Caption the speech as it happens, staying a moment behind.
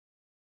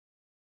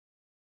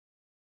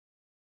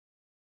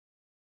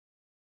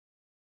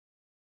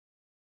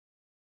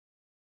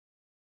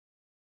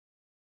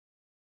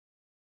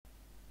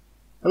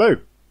Hello,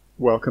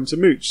 welcome to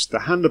MOOCH,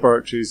 the Hand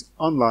Laboratory's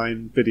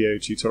online video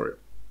tutorial.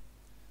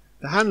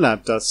 The Hand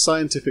Lab does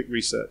scientific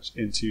research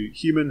into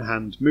human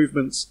hand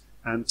movements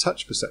and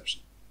touch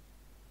perception.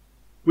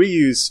 We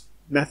use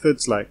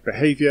methods like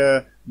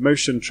behaviour,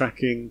 motion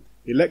tracking,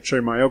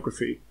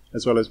 electromyography,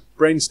 as well as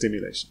brain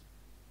stimulation.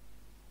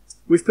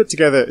 We've put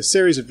together a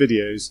series of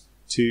videos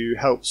to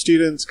help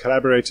students,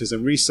 collaborators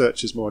and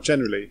researchers more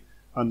generally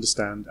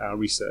understand our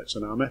research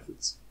and our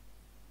methods.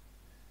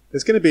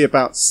 There's going to be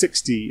about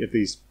 60 of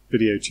these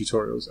video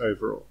tutorials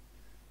overall.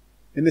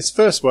 In this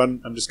first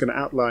one, I'm just going to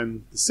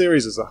outline the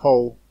series as a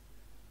whole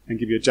and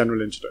give you a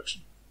general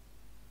introduction.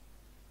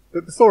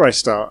 But before I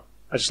start,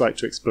 I'd just like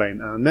to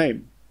explain our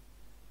name.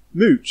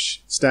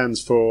 MOOCH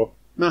stands for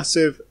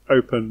Massive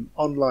Open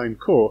Online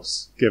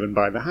Course given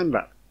by the Hand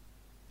Lab.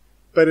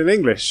 But in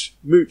English,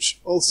 MOOCH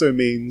also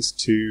means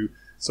to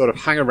sort of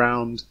hang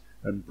around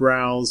and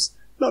browse,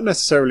 not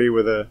necessarily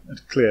with a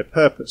clear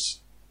purpose.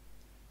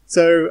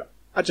 So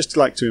I'd just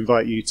like to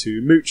invite you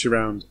to mooch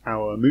around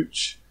our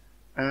MOOCH,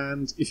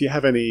 and if you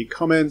have any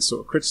comments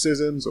or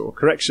criticisms or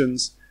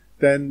corrections,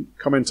 then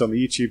comment on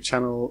the YouTube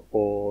channel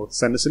or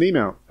send us an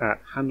email at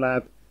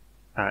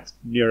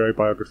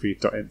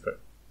handlab@neurobiography.info.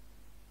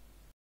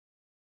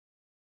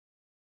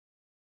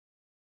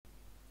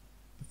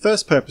 The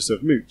first purpose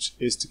of MOOCH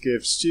is to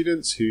give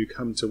students who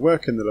come to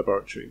work in the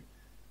laboratory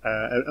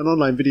an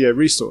online video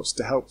resource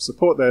to help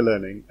support their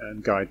learning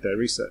and guide their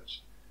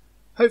research.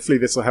 Hopefully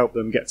this will help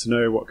them get to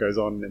know what goes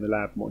on in the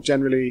lab more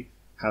generally,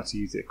 how to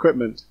use the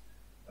equipment,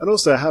 and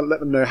also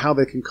let them know how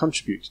they can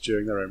contribute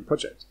during their own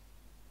project.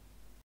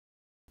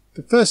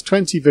 The first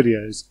 20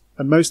 videos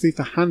are mostly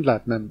for Hand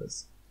Lab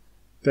members.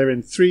 They're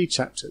in 3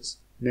 chapters,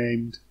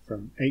 named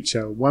from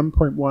HL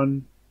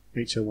 1.1,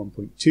 HL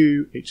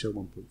 1.2, HL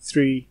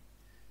 1.3,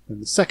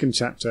 and the second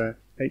chapter,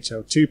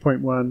 HL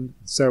 2.1, and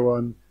so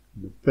on,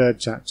 and the third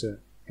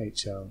chapter,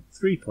 HL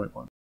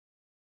 3.1.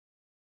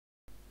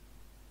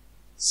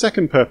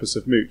 Second purpose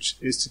of MOOCH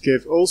is to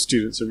give all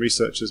students and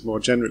researchers more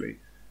generally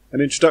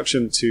an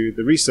introduction to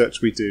the research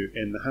we do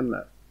in the Hand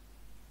Lab.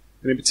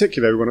 And in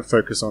particular, we want to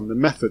focus on the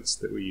methods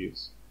that we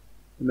use.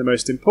 And the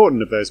most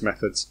important of those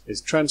methods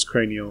is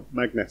transcranial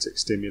magnetic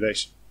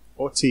stimulation,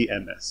 or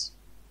TMS.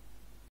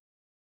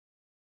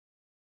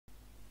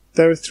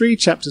 There are 3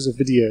 chapters of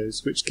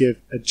videos which give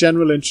a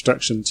general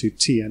introduction to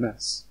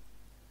TMS.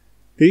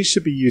 These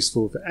should be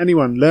useful for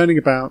anyone learning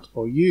about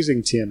or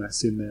using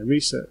TMS in their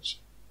research.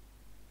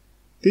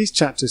 These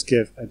chapters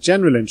give a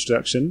general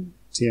introduction,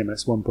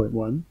 TMS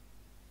 1.1,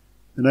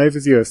 an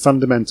overview of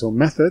fundamental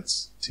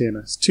methods,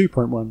 TMS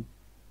 2.1,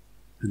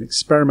 and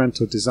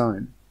experimental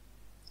design,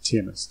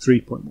 TMS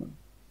 3.1.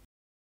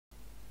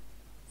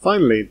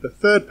 Finally, the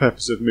third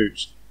purpose of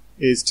MOOCH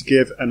is to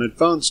give an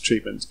advanced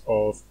treatment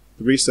of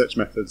the research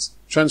methods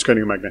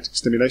transcranial magnetic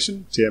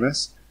stimulation,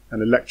 TMS, and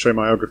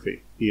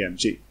electromyography,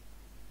 EMG.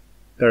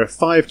 There are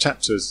 5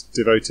 chapters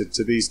devoted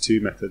to these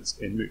 2 methods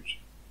in MOOCH.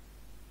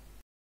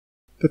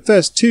 The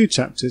first 2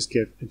 chapters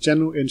give a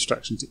general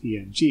introduction to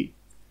EMG.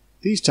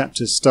 These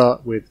chapters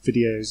start with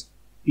videos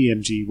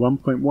EMG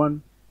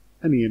 1.1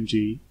 and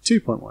EMG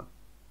 2.1.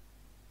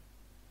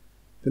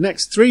 The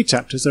next 3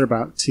 chapters are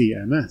about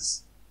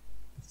TMS.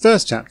 The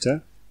first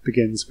chapter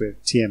begins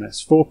with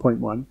TMS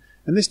 4.1,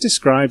 and this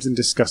describes and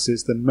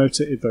discusses the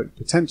motor evoked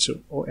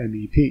potential, or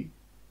MEP.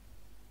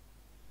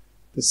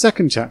 The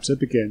second chapter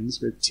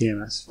begins with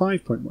TMS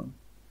 5.1.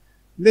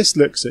 This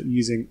looks at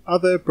using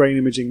other brain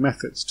imaging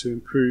methods to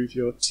improve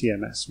your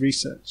TMS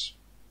research.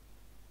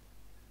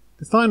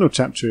 The final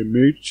chapter in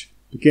MOOCH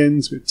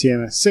begins with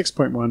TMS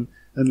 6.1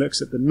 and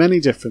looks at the many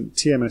different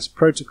TMS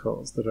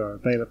protocols that are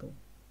available.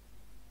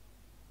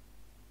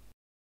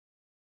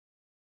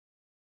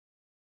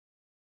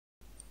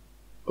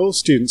 All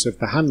students of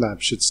the Hand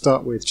Lab should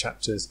start with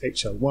chapters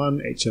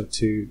HL1,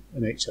 HL2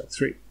 and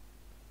HL3.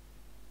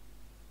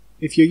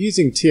 If you're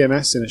using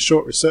TMS in a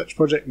short research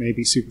project,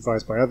 maybe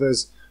supervised by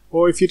others,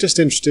 or if you're just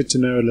interested to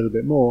know a little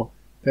bit more,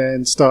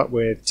 then start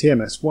with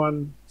TMS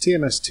 1,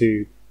 TMS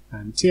 2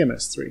 and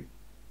TMS 3.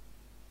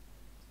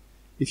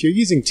 If you're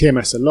using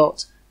TMS a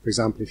lot, for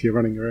example if you're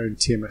running your own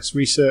TMS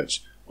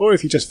research, or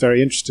if you're just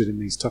very interested in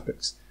these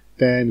topics,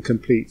 then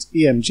complete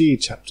EMG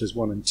chapters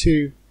 1 and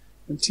 2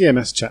 and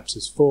TMS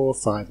chapters 4,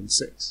 5 and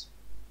 6.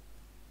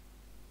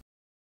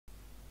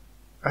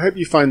 I hope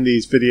you find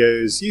these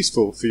videos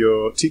useful for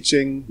your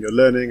teaching, your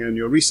learning and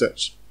your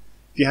research.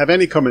 If you have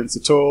any comments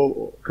at all,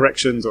 or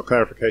corrections or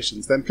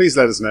clarifications, then please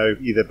let us know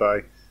either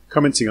by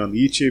commenting on the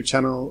YouTube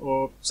channel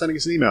or sending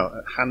us an email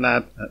at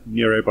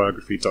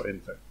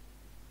handlab@neurobiography.info.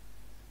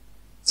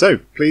 So,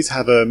 please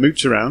have a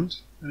mooch around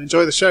and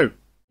enjoy the show.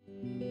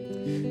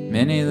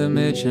 Minnie the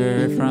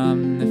moocher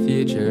from the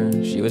future,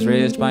 she was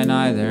raised by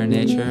neither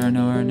nature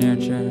nor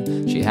nurture.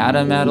 She had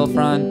a metal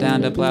front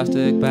and a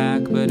plastic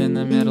back, but in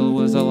the middle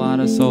was a lot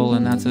of soul,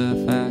 and that's a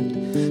fact.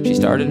 She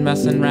started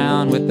messing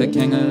round with the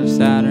king of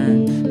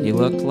Saturn. He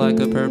looked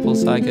like a purple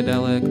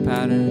psychedelic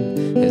pattern.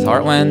 His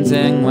heart went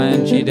zing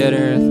when she did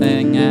her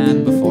thing,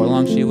 and before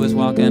long she was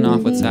walking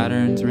off with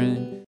Saturn's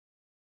ring.